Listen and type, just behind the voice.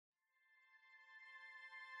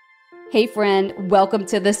Hey friend, welcome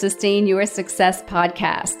to the Sustain Your Success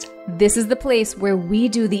podcast. This is the place where we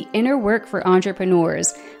do the inner work for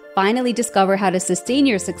entrepreneurs. Finally discover how to sustain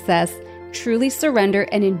your success, truly surrender,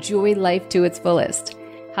 and enjoy life to its fullest.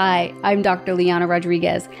 Hi, I'm Dr. Liana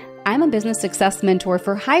Rodriguez. I'm a business success mentor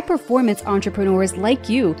for high-performance entrepreneurs like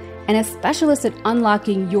you and a specialist at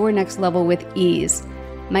unlocking your next level with ease.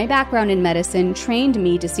 My background in medicine trained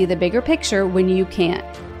me to see the bigger picture when you can't.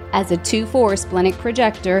 As a 2/4 splenic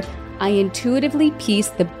projector, I intuitively piece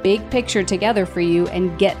the big picture together for you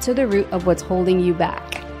and get to the root of what's holding you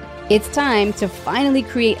back. It's time to finally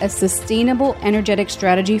create a sustainable, energetic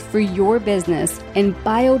strategy for your business and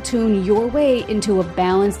biotune your way into a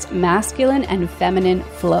balanced masculine and feminine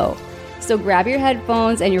flow. So grab your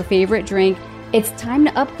headphones and your favorite drink. It's time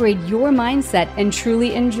to upgrade your mindset and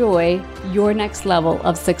truly enjoy your next level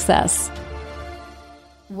of success.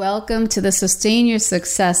 Welcome to the Sustain Your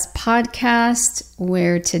Success podcast,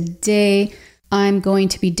 where today I'm going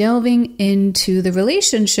to be delving into the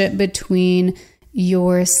relationship between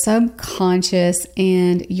your subconscious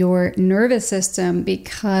and your nervous system,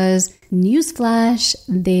 because newsflash,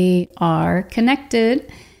 they are connected.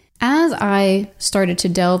 As I started to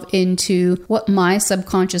delve into what my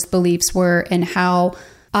subconscious beliefs were and how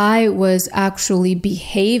I was actually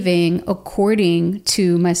behaving according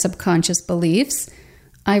to my subconscious beliefs,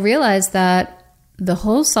 I realized that the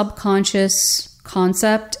whole subconscious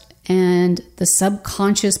concept and the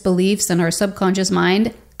subconscious beliefs in our subconscious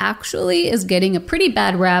mind actually is getting a pretty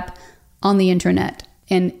bad rap on the internet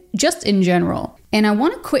and just in general. And I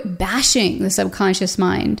want to quit bashing the subconscious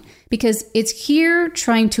mind because it's here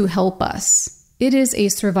trying to help us. It is a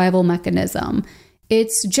survival mechanism.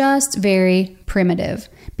 It's just very primitive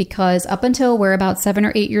because up until we're about 7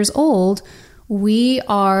 or 8 years old, we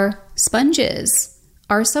are sponges.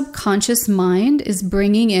 Our subconscious mind is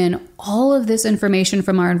bringing in all of this information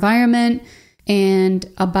from our environment and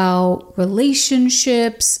about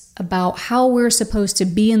relationships, about how we're supposed to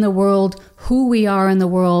be in the world, who we are in the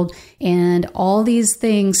world, and all these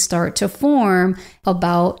things start to form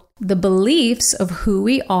about the beliefs of who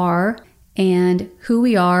we are and who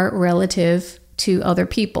we are relative to other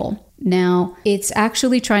people. Now, it's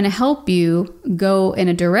actually trying to help you go in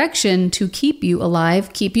a direction to keep you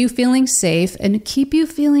alive, keep you feeling safe, and keep you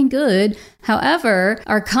feeling good. However,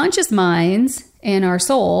 our conscious minds and our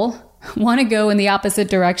soul want to go in the opposite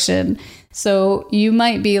direction. So you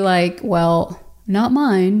might be like, well, not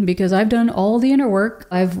mine, because I've done all the inner work.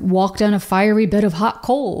 I've walked down a fiery bed of hot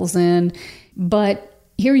coals, but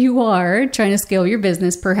here you are trying to scale your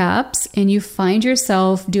business perhaps, and you find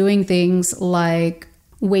yourself doing things like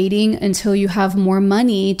waiting until you have more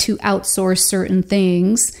money to outsource certain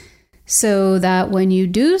things so that when you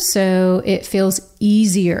do so, it feels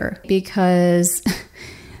easier because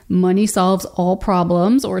money solves all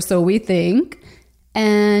problems, or so we think.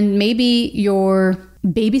 And maybe you're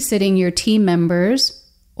babysitting your team members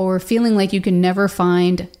or feeling like you can never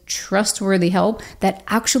find trustworthy help that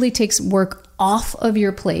actually takes work off of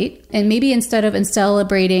your plate. And maybe instead of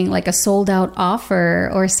celebrating like a sold out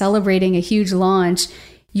offer or celebrating a huge launch,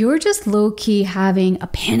 you're just low-key having a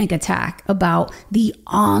panic attack about the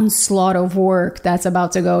onslaught of work that's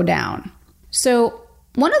about to go down. So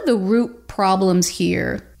one of the root problems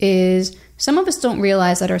here is some of us don't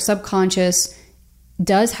realize that our subconscious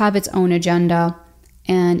does have its own agenda,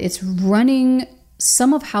 and it's running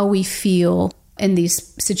some of how we feel in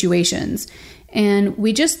these situations. And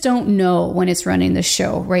we just don't know when it's running the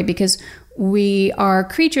show, right? Because we are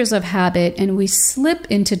creatures of habit and we slip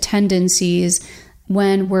into tendencies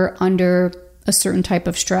when we're under a certain type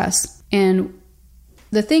of stress. And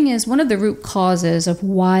the thing is, one of the root causes of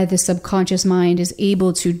why the subconscious mind is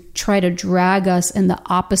able to try to drag us in the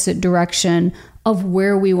opposite direction of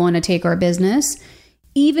where we want to take our business,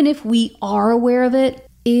 even if we are aware of it,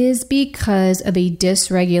 is because of a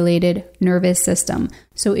dysregulated nervous system.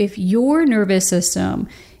 So if your nervous system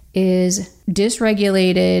is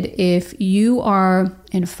dysregulated, if you are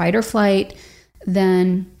in fight or flight,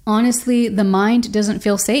 then honestly, the mind doesn't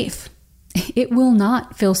feel safe. It will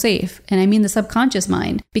not feel safe. And I mean the subconscious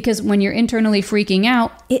mind, because when you're internally freaking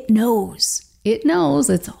out, it knows. It knows.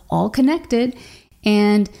 It's all connected.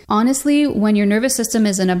 And honestly, when your nervous system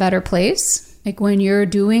is in a better place, like when you're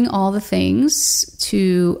doing all the things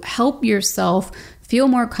to help yourself feel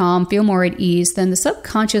more calm, feel more at ease, then the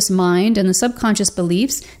subconscious mind and the subconscious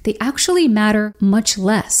beliefs, they actually matter much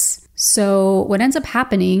less. So what ends up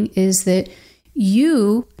happening is that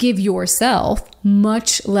you give yourself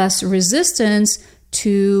much less resistance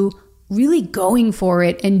to really going for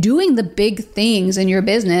it and doing the big things in your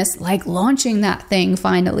business, like launching that thing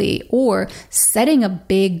finally, or setting a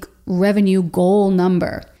big revenue goal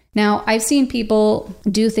number. Now, I've seen people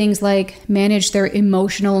do things like manage their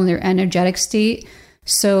emotional and their energetic state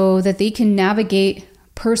so that they can navigate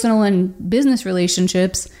personal and business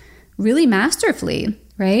relationships really masterfully,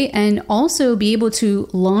 right? And also be able to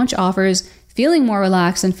launch offers feeling more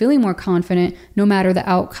relaxed and feeling more confident no matter the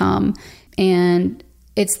outcome. And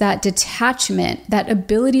it's that detachment, that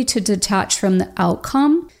ability to detach from the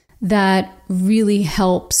outcome that really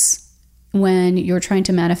helps when you're trying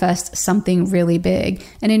to manifest something really big.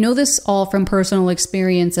 And I know this all from personal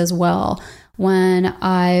experience as well. When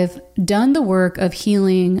I've done the work of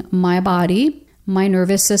healing my body, my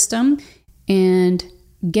nervous system, and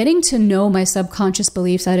getting to know my subconscious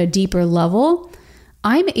beliefs at a deeper level,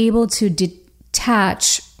 I'm able to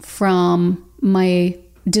detach from my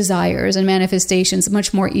desires and manifestations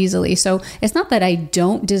much more easily. So it's not that I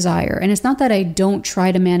don't desire, and it's not that I don't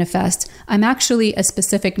try to manifest. I'm actually a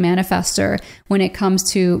specific manifester when it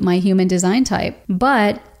comes to my human design type,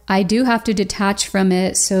 but I do have to detach from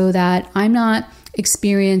it so that I'm not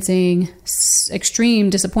experiencing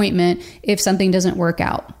extreme disappointment if something doesn't work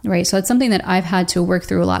out, right? So it's something that I've had to work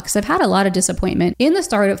through a lot, because I've had a lot of disappointment in the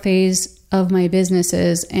startup phase of my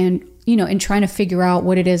businesses and, in trying to figure out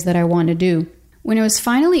what it is that I want to do. When I was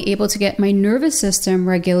finally able to get my nervous system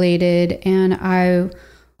regulated and I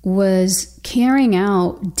was carrying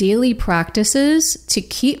out daily practices to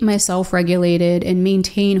keep myself regulated and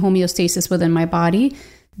maintain homeostasis within my body,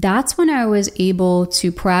 that's when I was able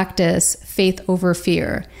to practice faith over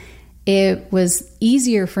fear. It was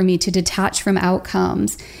easier for me to detach from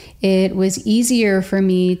outcomes. It was easier for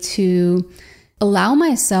me to allow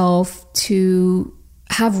myself to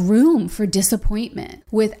have room for disappointment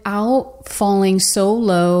without falling so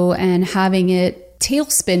low and having it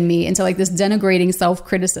tailspin me into like this denigrating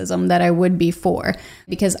self-criticism that I would before,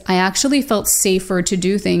 because I actually felt safer to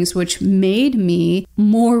do things which made me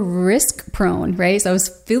more risk prone, right? So I was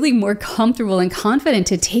feeling more comfortable and confident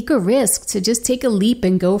to take a risk, to just take a leap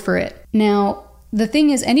and go for it. Now, the thing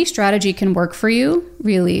is, any strategy can work for you,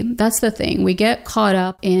 really. That's the thing. We get caught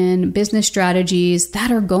up in business strategies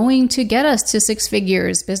that are going to get us to 6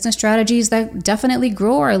 figures, business strategies that definitely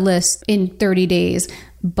grow our list in 30 days.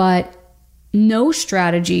 But no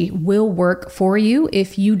strategy will work for you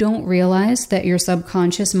if you don't realize that your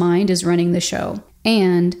subconscious mind is running the show.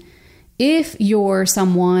 And if you're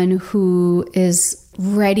someone who is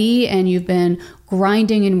ready and you've been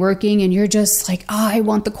grinding and working and you're just like, I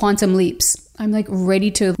want the quantum leaps, I'm like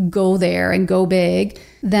ready to go there and go big,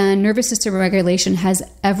 then nervous system regulation has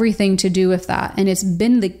everything to do with that. And it's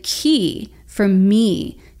been the key for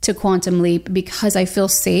me to quantum leap because I feel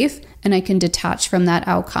safe and I can detach from that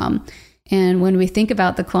outcome. And when we think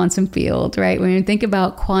about the quantum field, right, when we think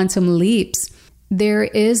about quantum leaps, there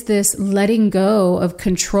is this letting go of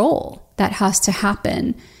control that has to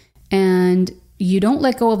happen. And you don't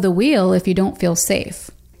let go of the wheel if you don't feel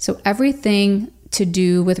safe. So everything to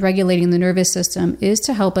do with regulating the nervous system is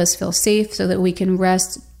to help us feel safe so that we can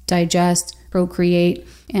rest, digest, procreate.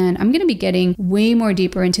 And I'm going to be getting way more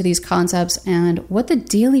deeper into these concepts and what the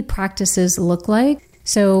daily practices look like.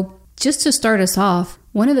 So just to start us off,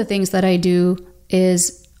 one of the things that I do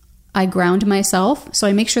is I ground myself. So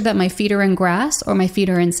I make sure that my feet are in grass or my feet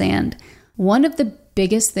are in sand. One of the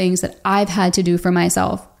biggest things that I've had to do for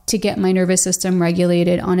myself to get my nervous system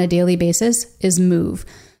regulated on a daily basis is move.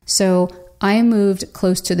 So I moved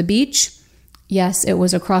close to the beach. Yes, it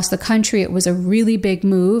was across the country. It was a really big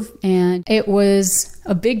move and it was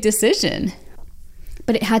a big decision,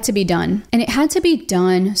 but it had to be done. And it had to be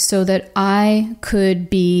done so that I could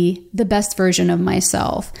be the best version of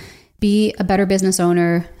myself, be a better business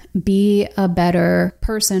owner, be a better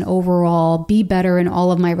person overall, be better in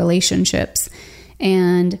all of my relationships.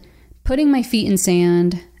 And putting my feet in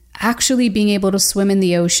sand, actually being able to swim in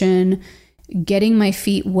the ocean, getting my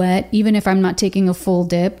feet wet, even if I'm not taking a full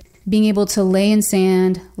dip, being able to lay in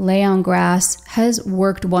sand, lay on grass has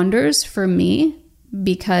worked wonders for me,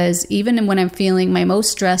 because even when I'm feeling my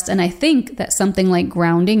most stressed, and I think that something like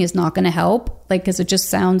grounding is not going to help, like, because it just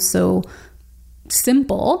sounds so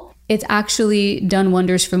simple, it's actually done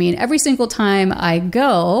wonders for me. And every single time I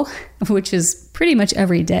go, which is pretty much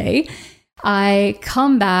every day, I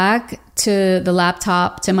come back to the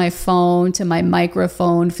laptop, to my phone, to my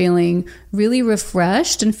microphone, feeling really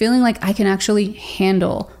refreshed and feeling like I can actually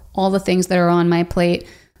handle all the things that are on my plate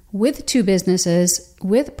with 2 businesses,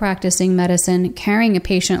 with practicing medicine, carrying a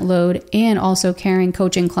patient load, and also carrying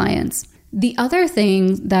coaching clients. The other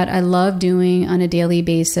thing that I love doing on a daily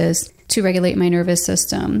basis to regulate my nervous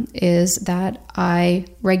system is that I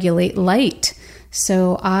regulate light.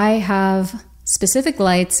 So I have specific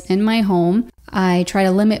lights in my home. I try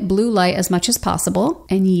to limit blue light as much as possible.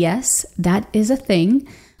 And yes, that is a thing.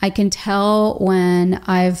 I can tell when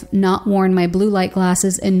I've not worn my blue light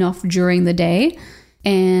glasses enough during the day,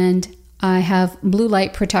 and I have blue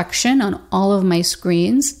light protection on all of my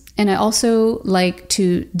screens. And I also like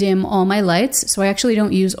to dim all my lights. So I actually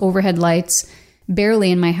don't use overhead lights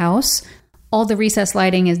barely in my house. All the recessed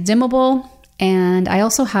lighting is dimmable. And I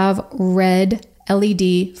also have red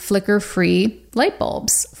LED flicker-free light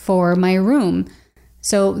bulbs for my room.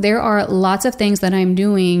 So there are lots of things that I'm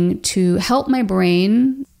doing to help my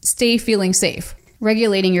brain stay feeling safe.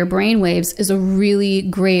 Regulating your brain waves is a really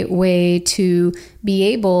great way to be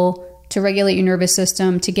able to regulate your nervous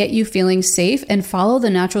system, to get you feeling safe and follow the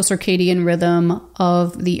natural circadian rhythm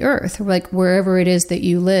of the earth, like wherever it is that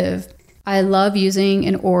you live. I love using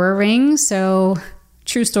an Oura ring. So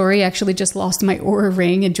true story, I actually just lost my Oura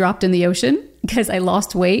ring and dropped in the ocean because I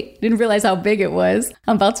lost weight. Didn't realize how big it was.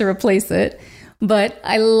 I'm about to replace it. But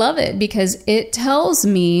I love it because it tells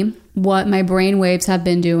me what my brain waves have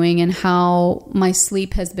been doing and how my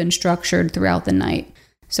sleep has been structured throughout the night.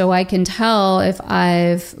 So I can tell if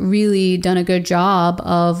I've really done a good job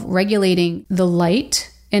of regulating the light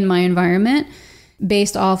in my environment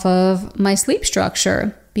based off of my sleep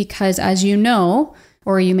structure. Because as you know,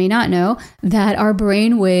 or you may not know, that our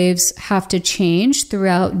brain waves have to change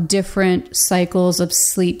throughout different cycles of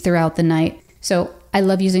sleep throughout the night. So I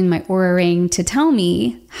love using my Oura ring to tell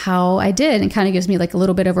me how I did, and kind of gives me like a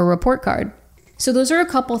little bit of a report card. So those are a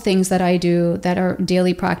couple things that I do that are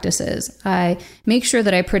daily practices. I make sure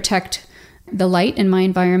that I protect the light in my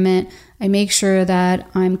environment. I make sure that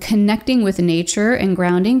I'm connecting with nature and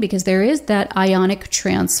grounding, because there is that ionic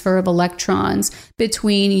transfer of electrons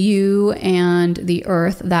between you and the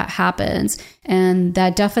earth that happens. And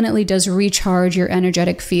that definitely does recharge your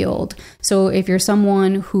energetic field. So if you're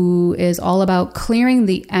someone who is all about clearing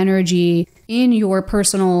the energy in your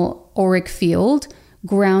personal auric field,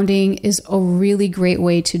 grounding is a really great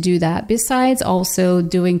way to do that. Besides also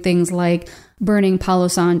doing things like burning Palo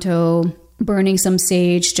Santo, burning some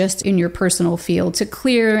sage just in your personal field to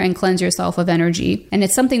clear and cleanse yourself of energy. And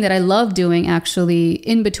it's something that I love doing actually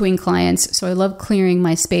in between clients. So I love clearing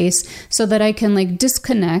my space so that I can like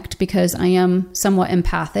disconnect, because I am somewhat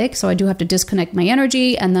empathic. So I do have to disconnect my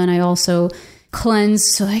energy. And then I also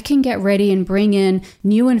cleanse so I can get ready and bring in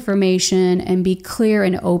new information and be clear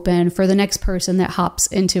and open for the next person that hops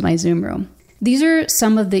into my Zoom room. These are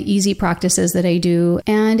some of the easy practices that I do.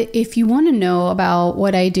 And if you want to know about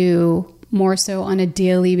what I do more so on a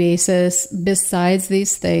daily basis besides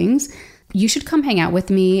these things, you should come hang out with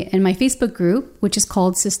me in my Facebook group, which is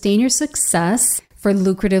called Sustain Your Success for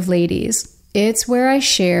Lucrative Ladies. It's where I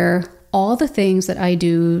share all the things that I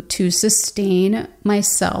do to sustain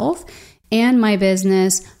myself and my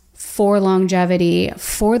business for longevity,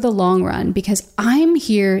 for the long run, because I'm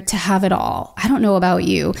here to have it all. I don't know about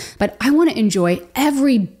you, but I want to enjoy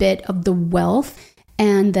every bit of the wealth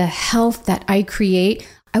and the health that I create.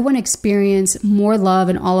 I want to experience more love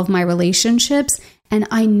in all of my relationships. And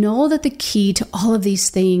I know that the key to all of these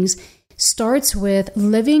things starts with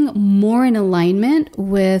living more in alignment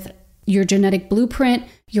with your genetic blueprint,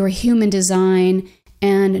 your human design,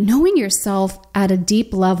 and knowing yourself at a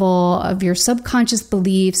deep level of your subconscious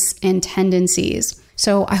beliefs and tendencies.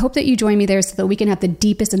 So I hope that you join me there so that we can have the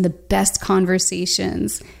deepest and the best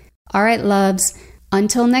conversations. All right, loves.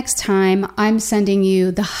 Until next time, I'm sending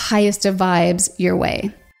you the highest of vibes your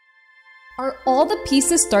way. Are all the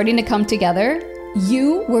pieces starting to come together?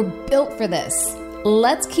 You were built for this.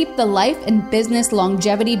 Let's keep the life and business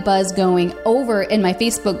longevity buzz going over in my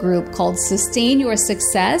Facebook group called Sustain Your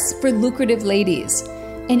Success for Lucrative Ladies.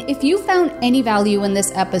 And if you found any value in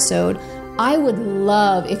this episode, I would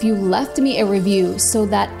love if you left me a review so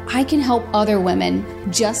that I can help other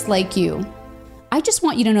women just like you. I just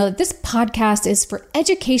want you to know that this podcast is for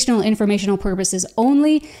educational and informational purposes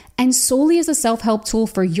only, and solely as a self-help tool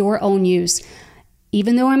for your own use.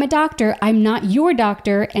 Even though I'm a doctor, I'm not your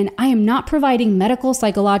doctor, and I am not providing medical,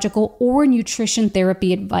 psychological, or nutrition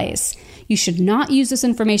therapy advice. You should not use this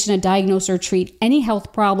information to diagnose or treat any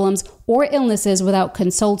health problems or illnesses without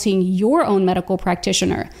consulting your own medical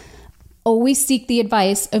practitioner. Always seek the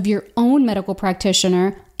advice of your own medical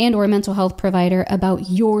practitioner and or mental health provider about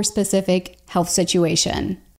your specific health situation.